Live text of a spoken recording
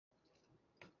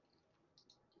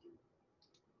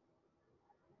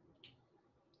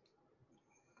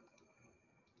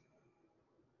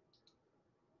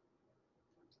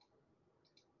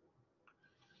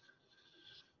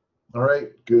All right,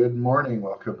 good morning.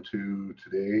 Welcome to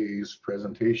today's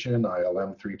presentation,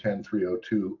 ILM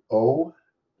 310-3020,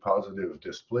 positive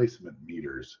displacement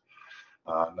meters.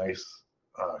 Nice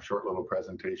short little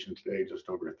presentation today, just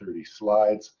over 30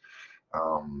 slides.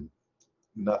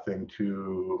 Nothing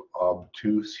too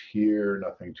obtuse here,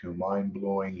 nothing too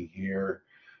mind-blowing here.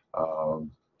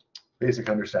 Um, Basic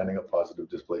understanding of positive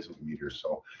displacement meters.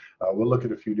 So we'll look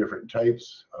at a few different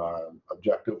types,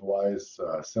 objective-wise,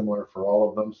 similar for all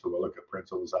of them. So we'll look at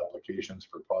principles, applications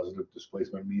for positive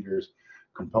displacement meters,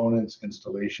 components,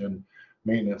 installation,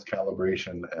 maintenance,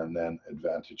 calibration, and then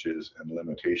advantages and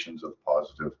limitations of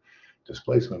positive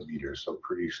displacement meters. So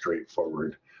pretty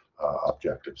straightforward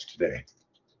objectives today.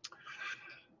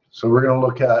 So we're going to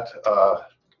look at a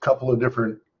couple of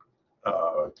different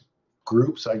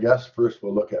groups, I guess. First,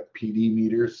 we'll look at PD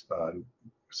meters,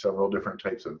 several different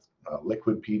types of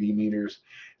liquid PD meters,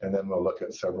 and then we'll look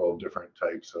at several different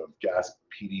types of gas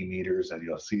PD meters, and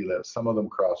you'll see that some of them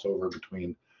cross over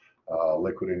between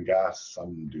liquid and gas,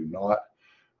 some do not.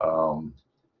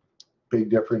 Big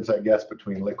difference, I guess,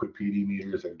 between liquid PD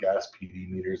meters and gas PD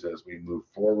meters as we move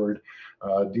forward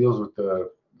deals with the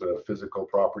physical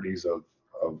properties of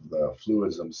the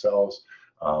fluids themselves.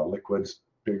 Liquids,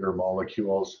 bigger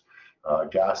molecules,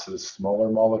 gases, smaller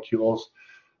molecules.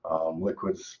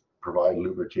 Liquids provide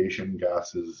lubrication,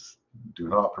 gases do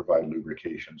not provide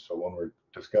lubrication. So when we're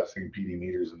discussing PD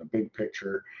meters in the big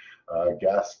picture,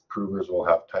 gas provers will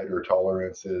have tighter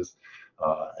tolerances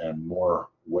and more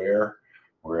wear,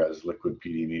 whereas liquid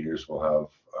PD meters will have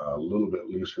a little bit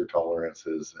looser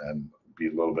tolerances and be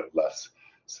a little bit less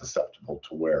susceptible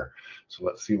to wear. So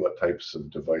let's see what types of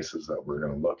devices that we're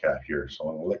going to look at here. So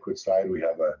on the liquid side, we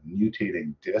have a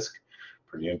nutating disc,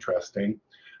 pretty interesting.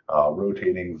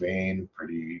 Rotating vane,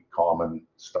 pretty common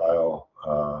style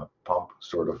pump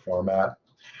sort of format.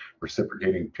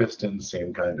 Reciprocating piston,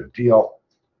 same kind of deal.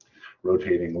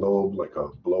 Rotating lobe, like a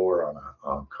blower on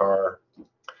a car.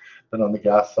 Then on the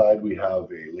gas side, we have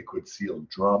a liquid sealed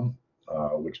drum,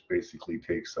 which basically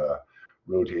takes a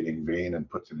rotating vane and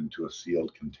puts it into a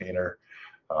sealed container.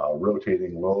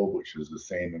 Rotating lobe, which is the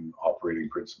same in operating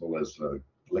principle as the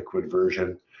liquid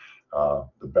version.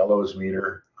 The bellows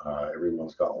meter,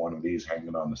 everyone's got one of these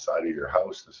hanging on the side of your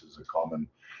house. This is a common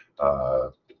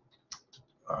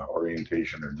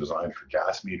orientation or design for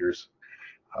gas meters,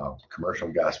 commercial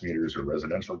gas meters or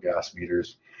residential gas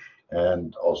meters,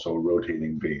 and also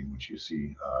rotating vane, which you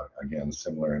see, again,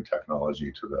 similar in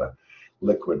technology to the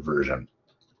liquid version.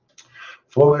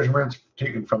 Flow measurements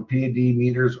taken from PD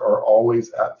meters are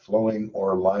always at flowing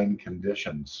or line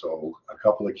conditions. So a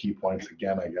couple of key points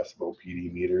again, I guess, about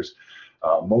PD meters.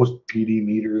 Most PD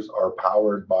meters are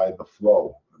powered by the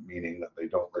flow, meaning that they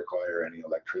don't require any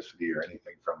electricity or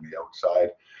anything from the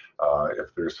outside.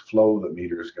 If there's flow, the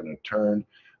meter is going to turn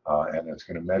and it's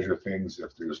going to measure things.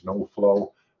 If there's no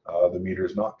flow, the meter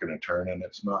is not going to turn and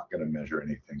it's not going to measure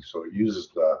anything. So it uses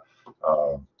the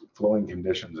flowing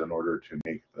conditions in order to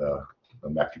make the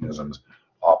mechanisms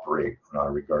operate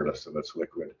regardless of it's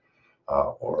liquid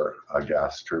or a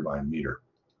gas turbine meter.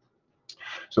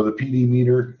 So the PD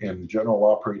meter in general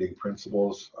operating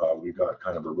principles, we've got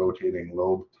kind of a rotating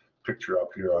lobe picture up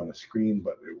here on the screen,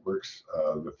 but it works,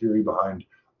 the theory behind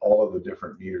all of the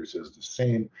different meters is the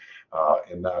same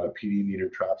in that a PD meter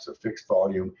traps a fixed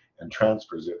volume and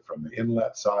transfers it from the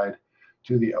inlet side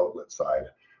to the outlet side.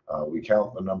 We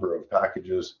count the number of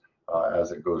packages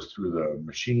as it goes through the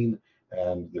machine,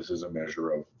 and this is a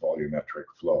measure of volumetric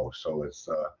flow. So it's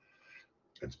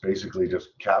basically just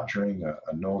capturing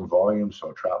a known volume, so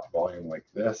a trapped volume like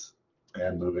this,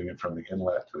 and moving it from the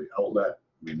inlet to the outlet.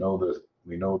 We know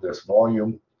this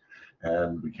volume,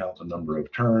 and we count the number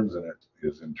of turns, and it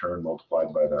is in turn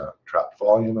multiplied by the trapped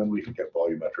volume, and we can get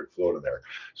volumetric flow to there.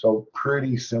 So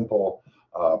pretty simple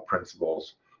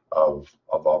principles of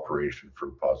operation for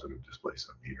positive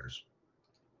displacement meters.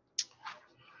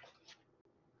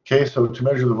 Okay, so to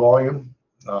measure the volume,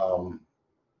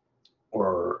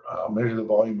 measure the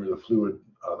volume where the fluid,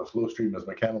 the flow stream is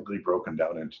mechanically broken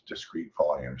down into discrete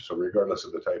volumes. So regardless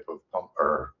of the type of pump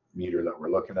or meter that we're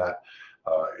looking at,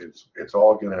 it's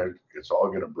all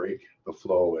gonna break the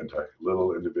flow into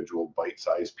little individual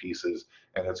bite-sized pieces,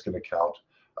 and it's gonna count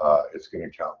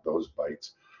those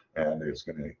bites, and it's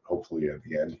gonna hopefully at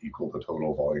the end equal the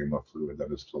total volume of fluid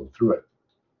that is flowed through it.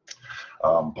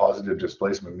 Positive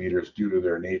displacement meters, due to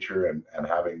their nature and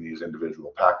having these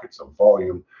individual packets of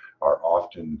volume, are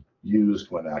often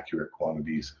used when accurate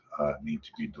quantities need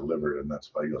to be delivered, and that's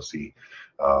why you'll see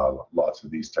lots of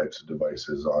these types of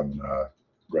devices on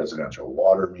residential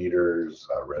water meters,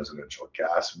 residential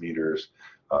gas meters,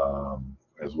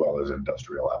 as well as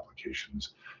industrial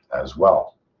applications as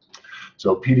well.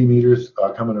 So PD meters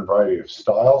come in a variety of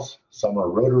styles. Some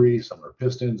are rotary, some are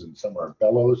pistons, and some are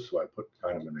bellows. So I put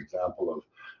kind of an example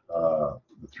of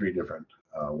the three different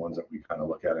ones that we kind of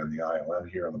look at in the ILM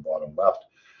here on the bottom left.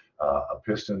 A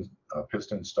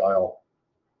piston style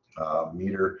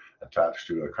meter attached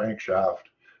to a crankshaft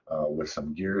with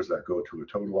some gears that go to a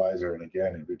totalizer. And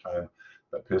again, every time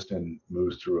the piston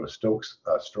moves through a stroke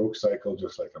cycle,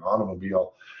 just like an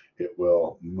automobile, it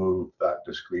will move that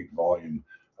discrete volume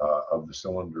of the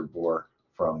cylinder bore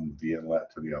from the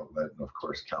inlet to the outlet, and of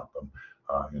course count them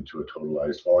into a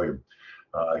totalized volume.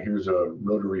 Here's a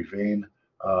rotary vane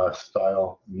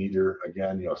style meter.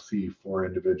 Again, you'll see 4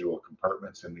 individual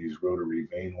compartments in these rotary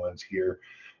vane ones here,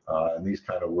 and these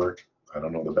kind of work. I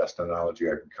don't know, the best analogy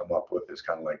I can come up with is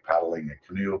kind of like paddling a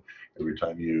canoe. Every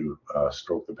time you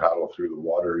stroke the paddle through the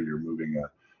water, you're moving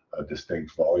a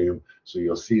distinct volume. So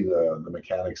you'll see the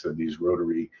mechanics of these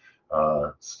rotary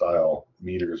style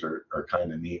meters are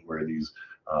kind of neat, where these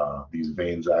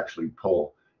vanes actually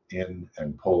pull in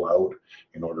and pull out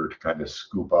in order to kind of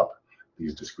scoop up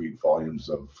these discrete volumes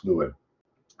of fluid.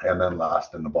 And then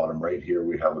last, in the bottom right here,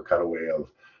 we have a cutaway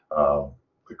of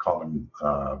the common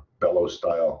bellows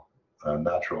style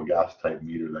natural gas type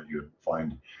meter that you'd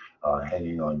find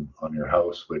hanging on your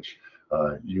house, which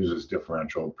uses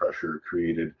differential pressure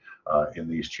created in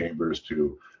these chambers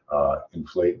to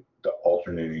inflate the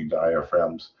alternating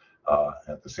diaphragms,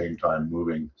 at the same time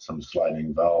moving some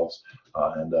sliding valves.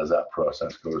 And as that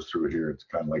process goes through here, it's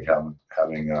kind of like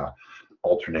having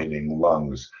alternating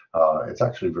lungs. It's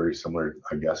actually very similar,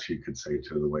 I guess you could say,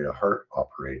 to the way a heart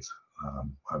operates.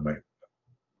 I might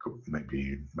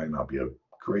not be a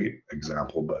great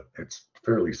example, but it's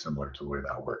fairly similar to the way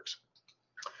that works.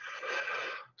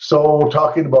 So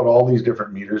talking about all these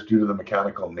different meters, due to the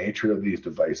mechanical nature of these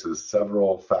devices,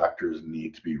 several factors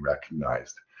need to be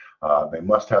recognized. They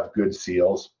must have good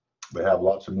seals. They have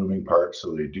lots of moving parts,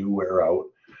 so they do wear out.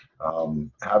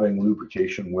 Having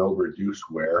lubrication will reduce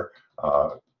wear.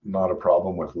 Not a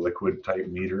problem with liquid type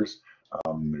meters.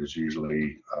 There's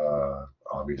usually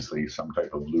obviously some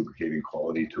type of lubricating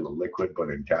quality to a liquid, but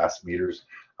in gas meters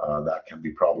that can be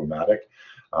problematic.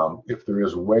 If there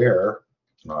is wear,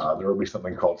 there will be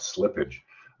something called slippage,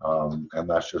 and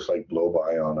that's just like blow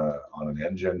by on an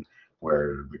engine,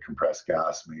 where the compressed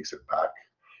gas makes it back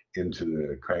into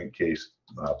the crankcase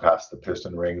past the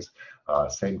piston rings.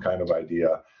 Same kind of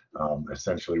idea.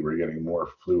 Essentially, we're getting more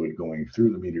fluid going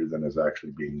through the meter than is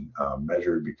actually being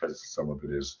measured, because some of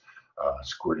it is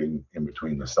squirting in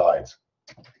between the sides.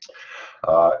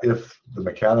 If the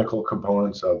mechanical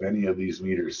components of any of these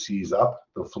meters seize up,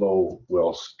 the flow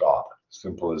will stop.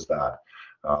 Simple as that.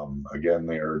 Again,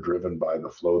 they are driven by the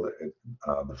flow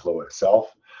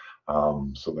itself.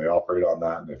 So they operate on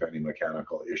that, and if any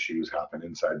mechanical issues happen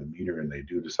inside the meter and they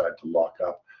do decide to lock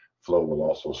up, flow will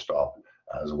also stop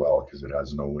as well, because it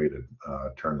has no way to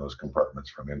turn those compartments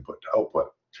from input to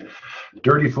output.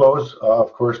 Dirty flows,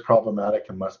 of course, problematic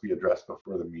and must be addressed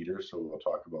before the meter. So we'll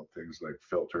talk about things like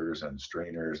filters and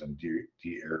strainers and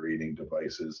de-aerating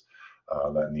devices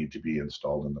that need to be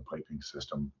installed in the piping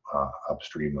system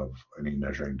upstream of any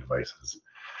measuring devices.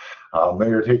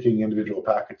 They are taking individual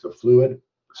packets of fluid,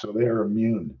 so they are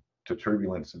immune to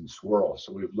turbulence and swirl.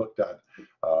 So we've looked at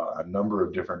a number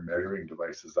of different measuring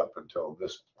devices up until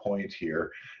this point here,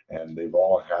 and they've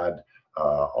all had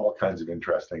all kinds of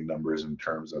interesting numbers in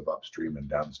terms of upstream and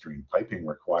downstream piping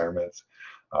requirements.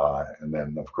 And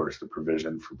then, of course, the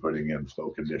provision for putting in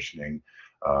flow conditioning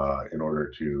in order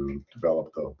to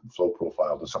develop the flow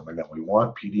profile to something that we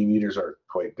want. PD meters are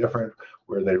quite different,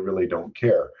 where they really don't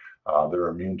care. They're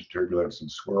immune to turbulence and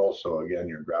swirl. So again,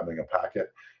 you're grabbing a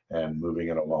packet and moving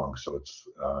it along. So it's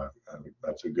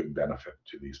that's a good benefit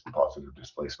to these positive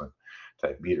displacement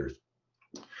type meters.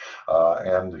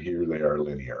 And here they are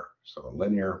linear. So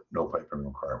linear, no piping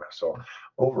requirement. So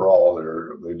overall,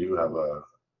 they do have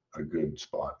a good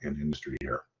spot in industry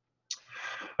here.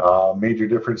 Major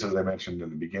difference, as I mentioned in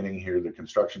the beginning here, the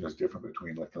construction is different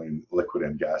between liquid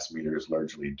and gas meters,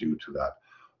 largely due to that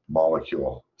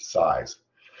molecule size.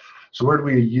 So where do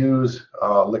we use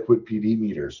liquid PD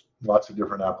meters? Lots of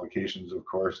different applications, of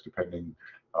course, depending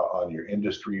on your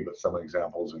industry, but some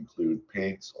examples include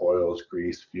paints, oils,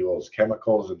 grease, fuels,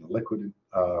 chemicals in the liquid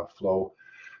flow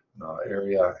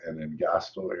area, and in gas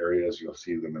flow areas, you'll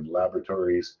see them in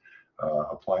laboratories,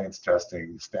 appliance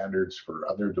testing, standards for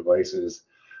other devices,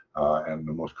 and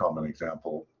the most common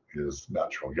example is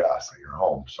natural gas at your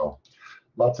home. So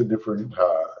lots of different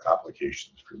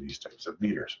applications for these types of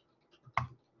meters.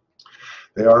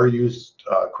 They are used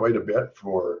quite a bit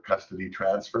for custody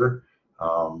transfer,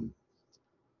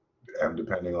 and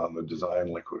depending on the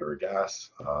design, liquid or gas,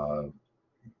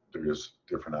 there's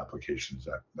different applications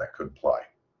that could apply.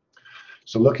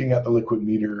 So looking at the liquid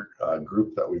meter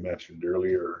group that we mentioned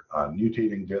earlier,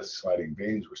 nutating discs, sliding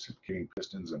vanes, reciprocating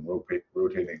pistons, and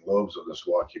rotating lobes. I'll just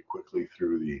walk you quickly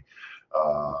through the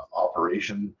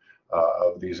operation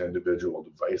of these individual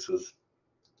devices.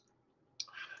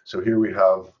 So here we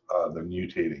have the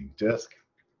nutating disc.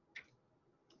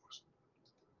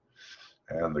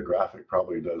 And the graphic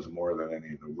probably does more than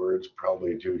any of the words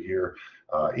probably do here.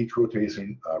 Each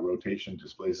rotation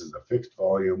displaces a fixed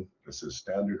volume. This is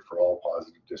standard for all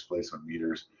positive displacement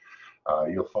meters.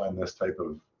 You'll find this type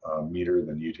of meter,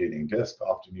 the nutating disc,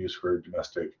 often used for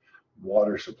domestic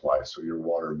water supply. So your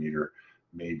water meter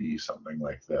may be something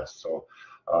like this. So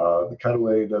the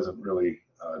cutaway doesn't really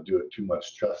do it too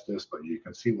much justice, but you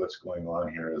can see what's going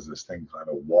on here as this thing kind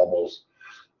of wobbles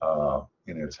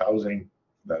in its housing,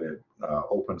 that it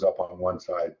opens up on one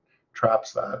side,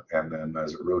 traps that, and then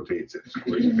as it rotates, it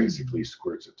basically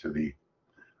squirts it to the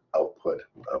output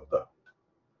of the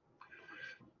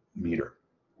meter.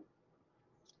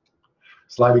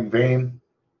 Sliding vane.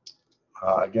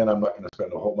 Again, I'm not going to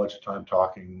spend a whole bunch of time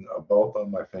talking about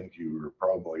them. I think you're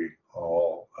probably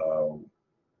all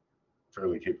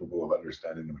fairly capable of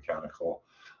understanding the mechanical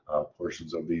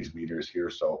portions of these meters here.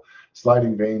 So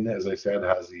sliding vane, as I said,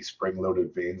 has these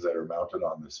spring-loaded vanes that are mounted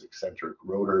on this eccentric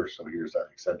rotor. So here's that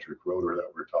eccentric rotor that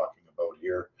we're talking about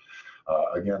here.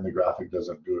 Again, the graphic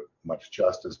doesn't do it much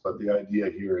justice, but the idea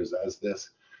here is as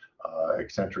this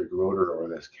eccentric rotor or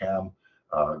this cam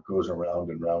goes around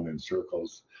and round in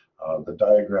circles, the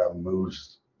diagram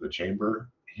moves the chamber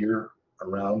here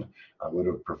around. I would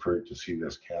have preferred to see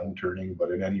this cam turning,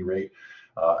 but at any rate,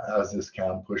 as this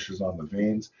cam pushes on the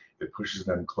vanes, it pushes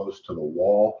them close to the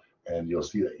wall, and you'll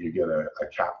see that you get a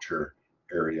capture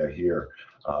area here,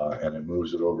 and it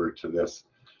moves it over to this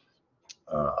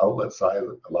outlet side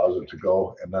that allows it to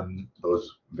go, and then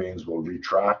those vanes will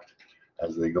retract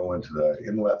as they go into the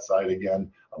inlet side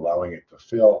again, allowing it to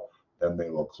fill. Then they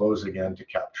will close again to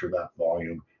capture that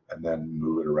volume, and then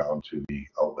move it around to the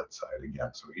outlet side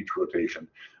again. So each rotation,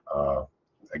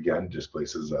 again,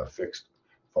 displaces a fixed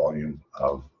volume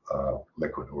of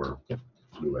liquid or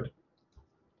fluid.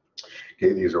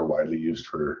 Okay, these are widely used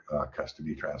for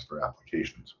custody transfer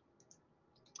applications.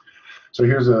 So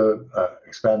here's a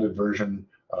expanded version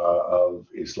of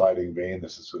a sliding vane.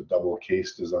 This is a double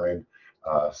case design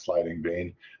sliding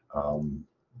vane.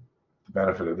 The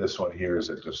benefit of this one here is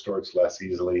it distorts less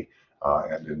easily,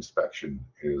 and inspection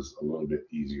is a little bit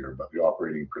easier, but the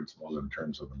operating principles in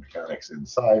terms of the mechanics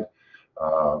inside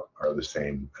are the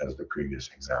same as the previous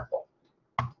example.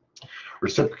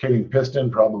 Reciprocating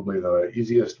piston, probably the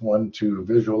easiest one to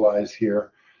visualize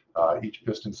here. Each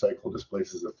piston cycle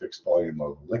displaces a fixed volume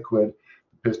of liquid.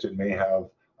 The piston may have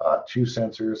two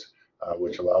sensors,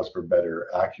 which allows for better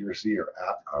accuracy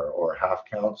or half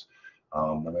counts.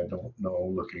 And I don't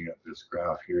know, looking at this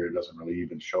graph here, it doesn't really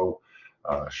even show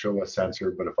a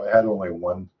sensor, but if I had only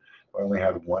one, if I only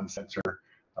had one sensor,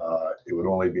 it would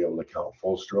only be able to count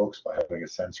full strokes. By having a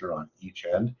sensor on each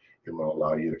end, it will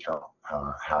allow you to count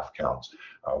half counts.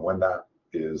 When that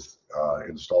is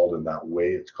installed in that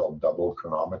way, it's called double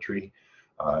chronometry,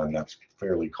 and that's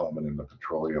fairly common in the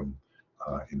petroleum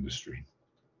industry.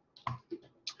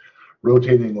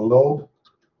 Rotating lobe.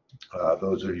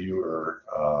 Those of you who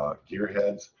are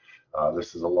gearheads,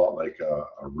 this is a lot like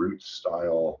a root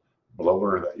style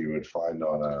blower that you would find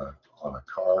on a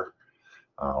car,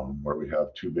 where we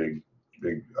have two big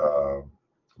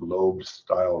lobe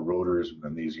style rotors,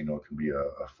 and these, you know, can be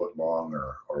a foot long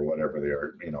or whatever they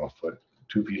are, you know,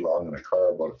 2 feet long in a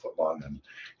car, about a foot long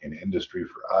in industry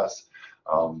for us.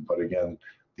 But again,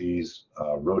 these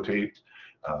rotate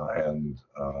and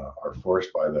are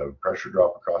forced by the pressure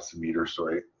drop across the meter.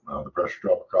 The pressure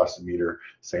drop across the meter,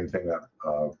 same thing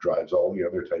that drives all the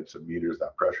other types of meters.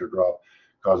 That pressure drop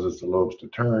causes the lobes to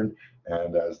turn,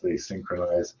 and as they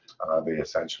synchronize, they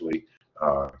essentially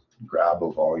grab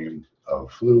a volume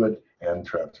of fluid and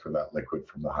transfer that liquid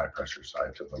from the high pressure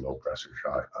side to the low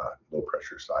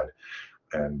pressure side.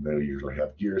 And they usually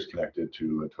have gears connected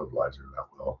to a totalizer that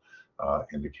will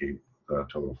indicate the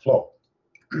total flow.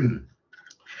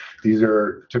 These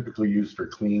are typically used for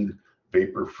clean,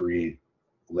 vapor-free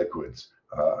liquids.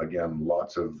 Again,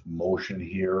 lots of motion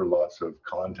here, lots of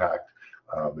contact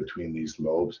between these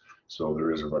lobes, so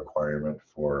there is a requirement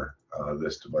for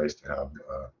this device to have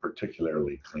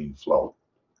particularly clean flow.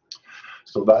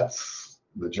 So that's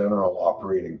the general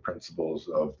operating principles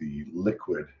of the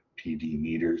liquid PD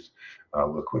meters.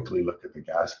 We'll quickly look at the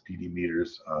gas PD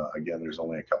meters. Again, there's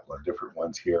only a couple of different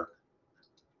ones here,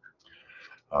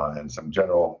 and some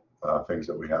general things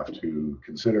that we have to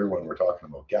consider when we're talking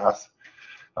about gas.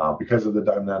 Because of the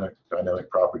dynamic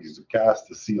properties of gas,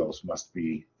 the seals must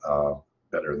be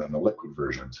better than the liquid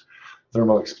versions.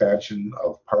 Thermal expansion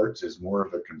of parts is more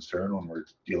of a concern when we're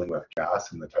dealing with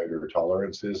gas and the tighter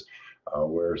tolerances,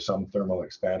 where some thermal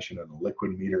expansion in a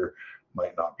liquid meter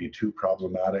might not be too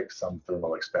problematic. Some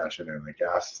thermal expansion in a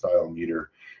gas style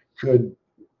meter could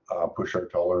push our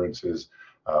tolerances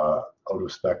out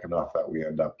of spec enough that we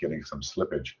end up getting some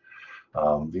slippage.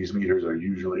 These meters are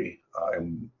usually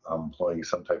employing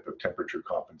some type of temperature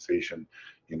compensation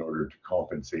in order to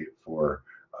compensate for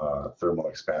thermal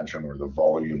expansion or the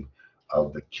volume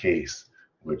of the case,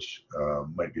 which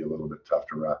might be a little bit tough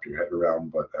to wrap your head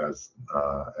around, but as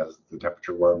the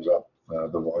temperature warms up,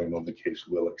 the volume of the case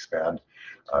will expand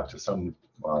to some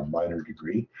minor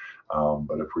degree.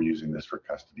 But if we're using this for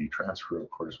custody transfer, of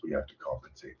course, we have to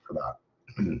compensate for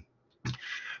that.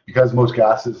 Because most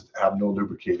gases have no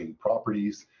lubricating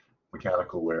properties,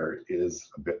 mechanical wear is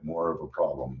a bit more of a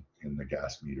problem in the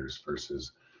gas meters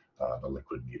versus the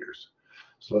liquid meters.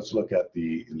 So let's look at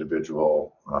the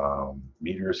individual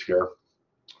meters here.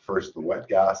 First, the wet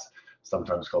gas,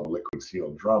 sometimes called the liquid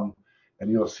sealed drum. And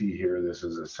you'll see here, this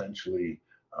is essentially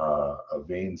a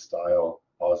vane style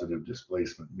positive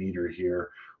displacement meter here,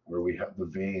 where we have the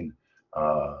vane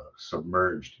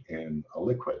submerged in a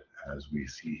liquid, as we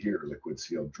see here, liquid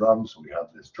sealed drum. So we have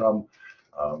this drum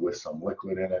with some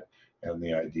liquid in it, and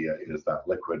the idea is that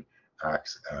liquid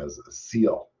acts as a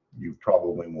seal. You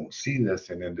probably won't see this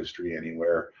in industry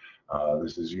anywhere.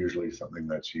 This is usually something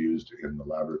that's used in the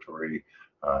laboratory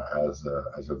as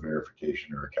a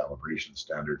verification or a calibration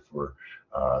standard for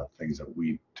things that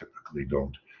we typically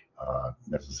don't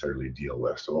necessarily deal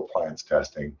with. So appliance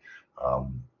testing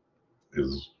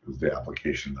is the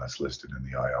application that's listed in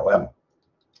the ILM.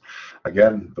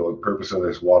 Again, the purpose of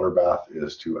this water bath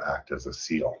is to act as a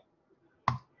seal.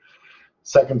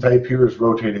 Second type here is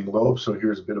rotating lobe. So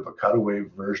here's a bit of a cutaway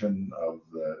version of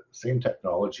the same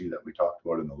technology that we talked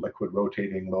about in the liquid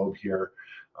rotating lobe here.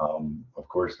 Of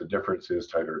course, the difference is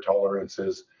tighter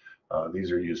tolerances.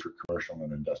 These are used for commercial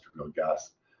and industrial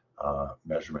gas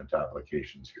measurement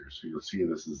applications here. So you'll see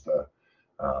this is the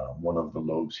one of the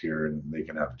lobes here, and they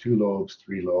can have 2 lobes,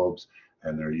 3 lobes,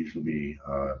 and there usually be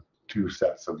 2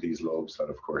 sets of these lobes that,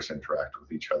 of course, interact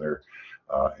with each other,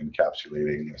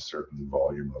 encapsulating a certain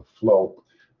volume of flow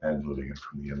and moving it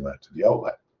from the inlet to the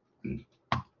outlet.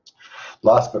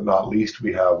 Last but not least,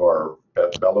 we have our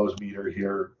bellows meter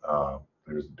here.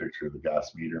 There's a picture of the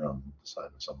gas meter on the side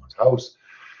of someone's house.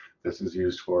 This is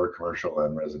used for commercial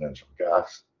and residential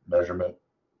gas measurement.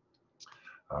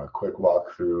 Quick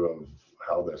walkthrough of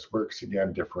how this works.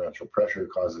 Again, differential pressure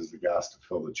causes the gas to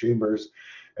fill the chambers,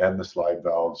 and the slide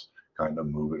valves kind of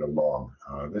move it along.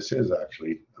 This is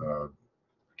actually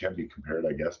can be compared,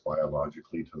 I guess,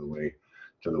 biologically to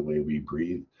the way we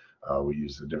breathe. We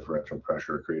use the differential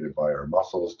pressure created by our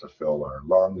muscles to fill our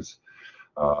lungs,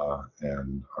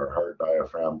 and our heart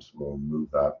diaphragms will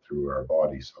move that through our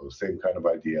body. So same kind of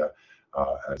idea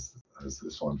as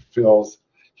this one fills.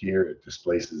 Here it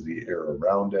displaces the air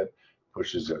around it,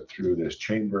 pushes it through this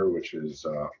chamber, which is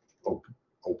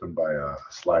opened by a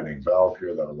sliding valve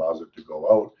here that allows it to go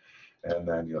out. And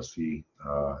then you'll see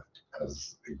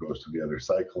as it goes to the other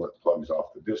cycle, it plugs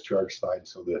off the discharge side,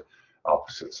 so the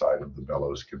opposite side of the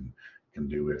bellows can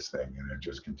do its thing, and it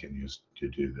just continues to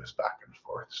do this back and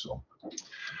forth. So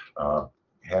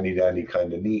handy dandy,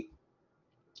 kind of neat.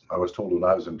 I was told when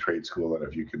I was in trade school that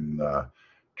if you can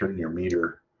turn your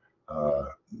meter,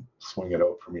 swing it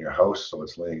out from your house so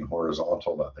it's laying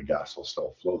horizontal, that the gas will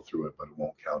still flow through it, but it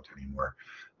won't count anymore.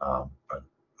 But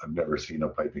I've never seen a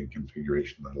piping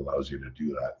configuration that allows you to do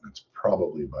that, and it's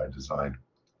probably by design.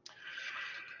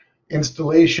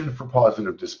 Installation for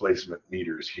positive displacement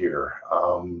meters here.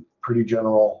 Pretty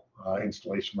general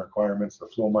installation requirements. The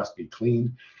flow must be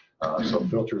clean, so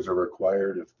filters are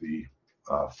required if the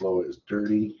flow is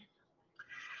dirty.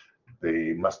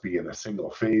 They must be in a single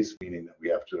phase, meaning that we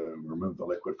have to remove the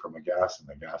liquid from a gas and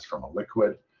the gas from a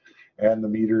liquid. And the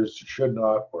meters should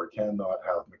not or cannot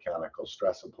have mechanical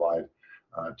stress applied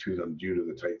to them due to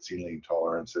the tight sealing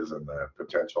tolerances and the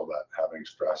potential that having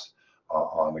stress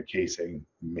on the casing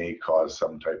may cause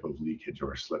some type of leakage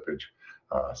or slippage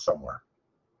somewhere.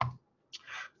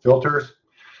 Filters,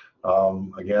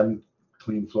 again,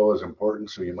 clean flow is important,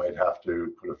 so you might have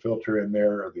to put a filter in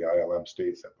there. The ILM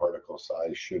states that particle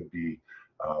size should be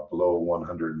below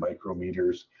 100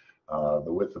 micrometers.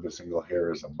 The width of a single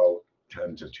hair is about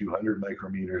 10 to 200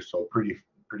 micrometers, so pretty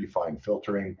fine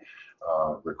filtering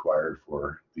required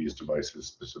for these devices,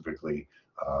 specifically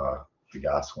the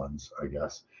gas ones, I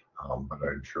guess, but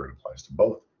I'm sure it applies to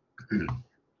both.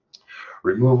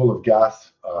 Removal of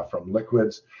gas from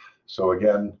liquids. So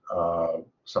again,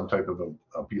 some type of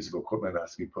a piece of equipment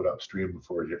has to be put upstream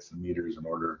before it hits the meters in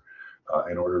order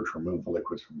to remove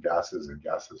liquids from gases and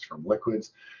gases from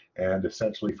liquids. And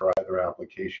essentially for either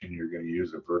application, you're going to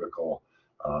use a vertical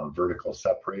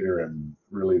separator, and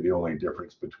really the only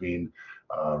difference between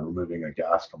removing a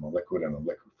gas from a liquid and a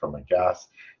liquid from a gas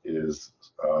is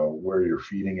where you're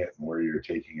feeding it and where you're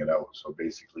taking it out. So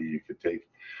basically you could take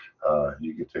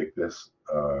this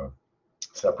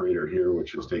separator here,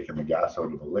 which is taking the gas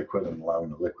out of the liquid and allowing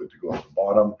the liquid to go at the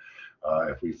bottom.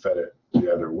 If we fed it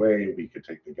the other way, we could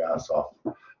take the gas off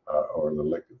or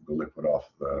the liquid off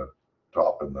the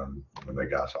top and then the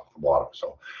gas off the bottom.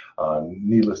 So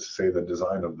needless to say, the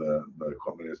design of the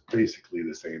equipment is basically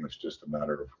the same. It's just a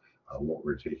matter of what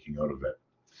we're taking out of it.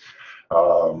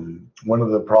 One of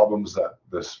the problems that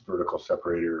this vertical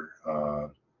separator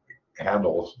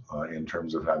handles in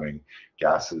terms of having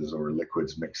gases or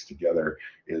liquids mixed together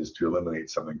is to eliminate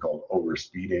something called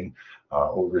overspeeding.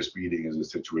 Overspeeding is a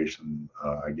situation,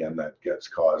 again, that gets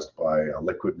caused by a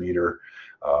liquid meter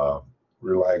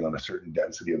relying on a certain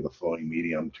density of the flowing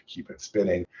medium to keep it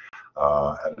spinning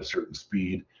at a certain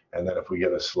speed. And then if we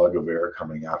get a slug of air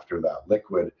coming after that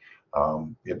liquid,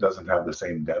 it doesn't have the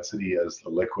same density as the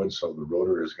liquid, so the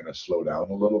rotor is going to slow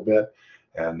down a little bit.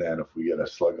 And then if we get a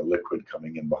slug of liquid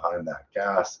coming in behind that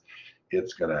gas,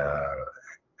 it's going to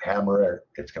hammer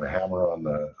on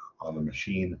the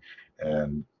machine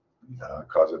and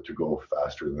cause it to go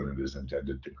faster than it is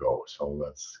intended to go. So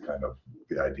that's kind of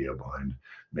the idea behind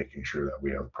making sure that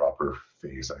we have proper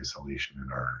phase isolation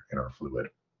in our fluid.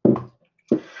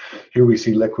 Here we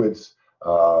see liquids,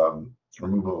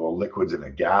 removal of liquids in a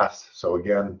gas. So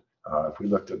again, if we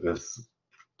looked at this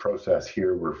process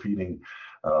here, we're feeding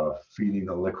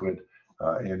the liquid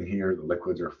in here. The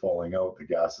liquids are falling out, the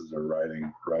gases are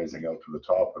rising out to the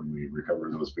top, and we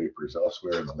recover those vapors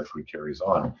elsewhere, and the liquid carries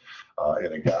on.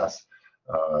 In a gas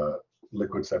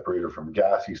liquid separator from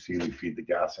gas, you see we feed the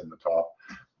gas in the top,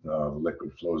 the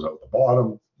liquid flows out the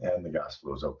bottom, and the gas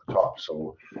flows out the top.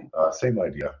 So same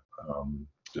idea,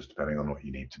 just depending on what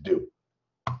you need to do.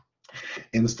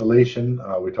 Installation,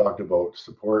 we talked about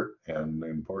support and the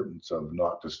importance of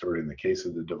not distorting the case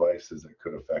of the devices that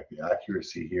could affect the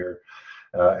accuracy here.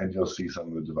 And you'll see some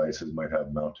of the devices might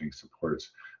have mounting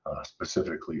supports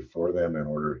specifically for them in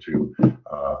order to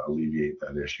alleviate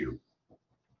that issue.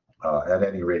 At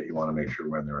any rate, you want to make sure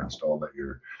when they're installed that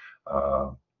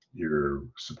you're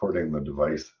supporting the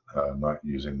device, not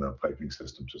using the piping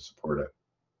system to support it.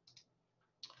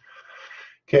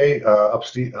 Okay,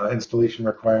 installation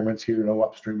requirements here, no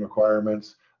upstream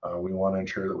requirements. We want to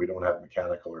ensure that we don't have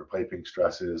mechanical or piping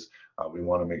stresses. We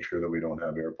want to make sure that we don't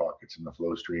have air pockets in the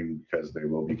flow stream because they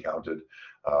will be counted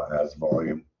as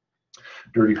volume.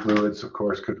 Dirty fluids, of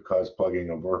course, could cause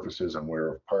plugging of orifices and wear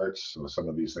of parts. So some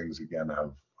of these things, again,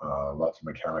 have lots of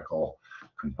mechanical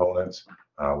components.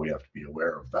 We have to be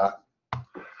aware of that.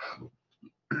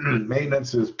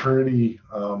 Maintenance is pretty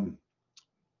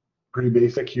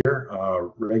basic here.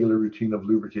 Regular routine of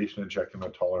lubrication and checking the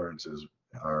tolerances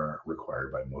are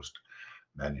required by most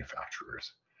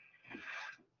manufacturers.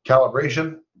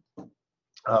 Calibration.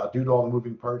 Due to all the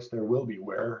moving parts, there will be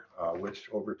wear, which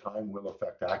over time will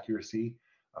affect accuracy.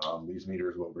 These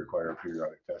meters will require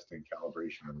periodic testing,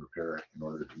 calibration, and repair in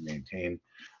order to maintain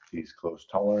these close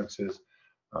tolerances.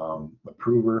 The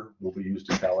prover will be used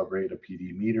to calibrate a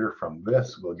PD meter. From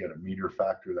this, we'll get a meter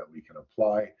factor that we can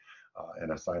apply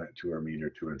and assign it to our meter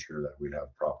to ensure that we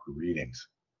have proper readings.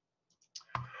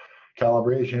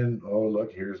 Calibration, oh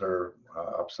look, here's our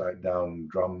upside down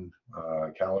drum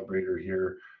calibrator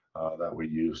here that we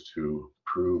use to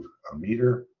prove a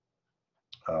meter.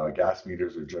 Gas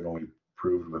meters are generally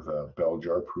proved with a bell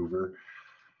jar prover.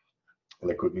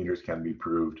 Liquid meters can be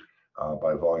proved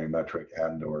by volumetric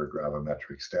and or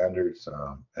gravimetric standards,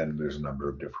 and there's a number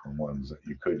of different ones that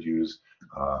you could use.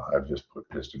 I've just put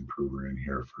piston prover in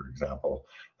here, for example,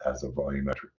 as a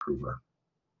volumetric prover.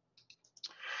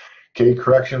 Okay,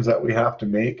 corrections that we have to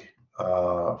make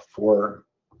for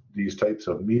these types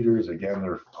of meters. Again,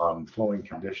 they're on flowing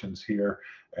conditions here,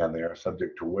 and they are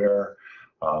subject to wear.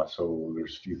 So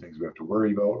there's a few things we have to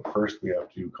worry about. First, we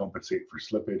have to compensate for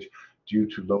slippage due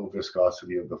to low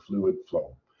viscosity of the fluid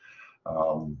flow.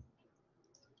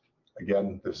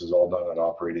 Again, this is all done at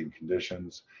operating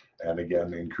conditions. And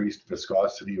again, increased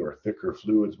viscosity or thicker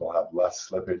fluids will have less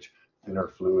slippage. Thinner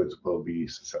fluids will be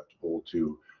susceptible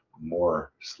to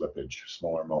more slippage,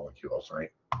 smaller molecules,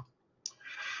 right?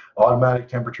 Automatic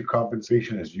temperature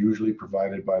compensation is usually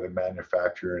provided by the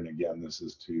manufacturer. And again, this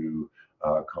is to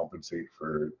compensate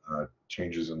for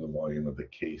changes in the volume of the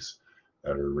case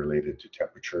that are related to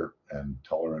temperature and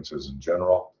tolerances in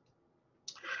general.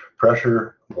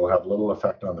 Pressure will have little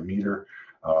effect on the meter,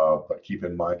 but keep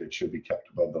in mind it should be kept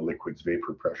above the liquid's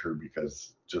vapor pressure,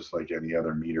 because just like any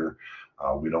other meter,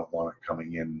 we don't want it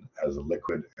coming in as a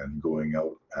liquid and going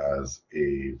out as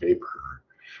a vapor.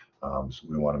 So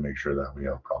we want to make sure that we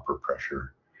have proper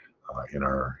pressure in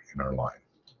our line.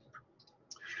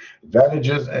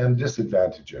 Advantages and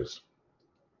disadvantages.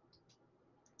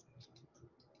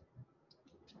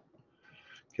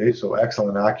 Okay, so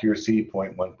excellent accuracy,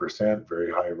 0.1%,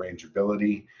 very high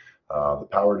rangeability. The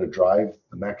power to drive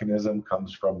the mechanism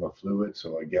comes from the fluid.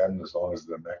 So again, as long as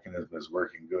the mechanism is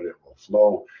working good, it will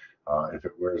flow. If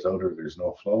it wears out or there's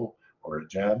no flow or it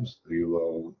jams, there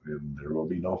will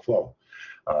be no flow.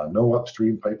 No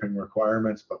upstream piping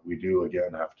requirements, but we do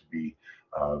again have to be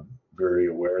very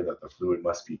aware that the fluid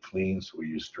must be clean. So we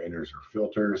use strainers or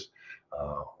filters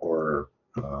or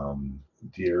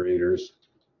deaerators.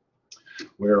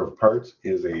 Wear of parts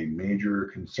is a major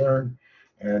concern,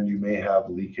 and you may have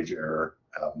leakage error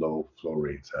at low flow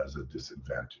rates as a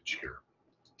disadvantage here.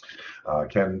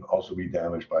 Can also be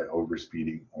damaged by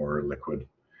overspeeding or liquid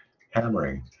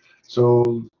hammering.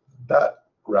 So that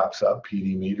wraps up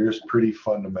PD meters. Pretty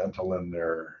fundamental in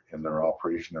their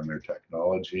operation and their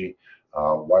technology.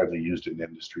 Widely used in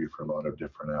industry for a lot of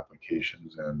different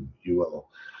applications, and you will,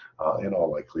 in all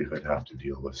likelihood, have to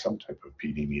deal with some type of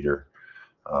PD meter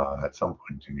at some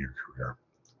point in your career.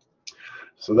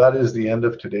 So that is the end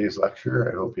of today's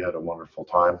lecture. I hope you had a wonderful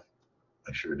time.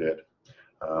 I sure did.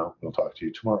 We'll talk to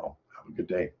you tomorrow. Have a good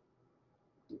day.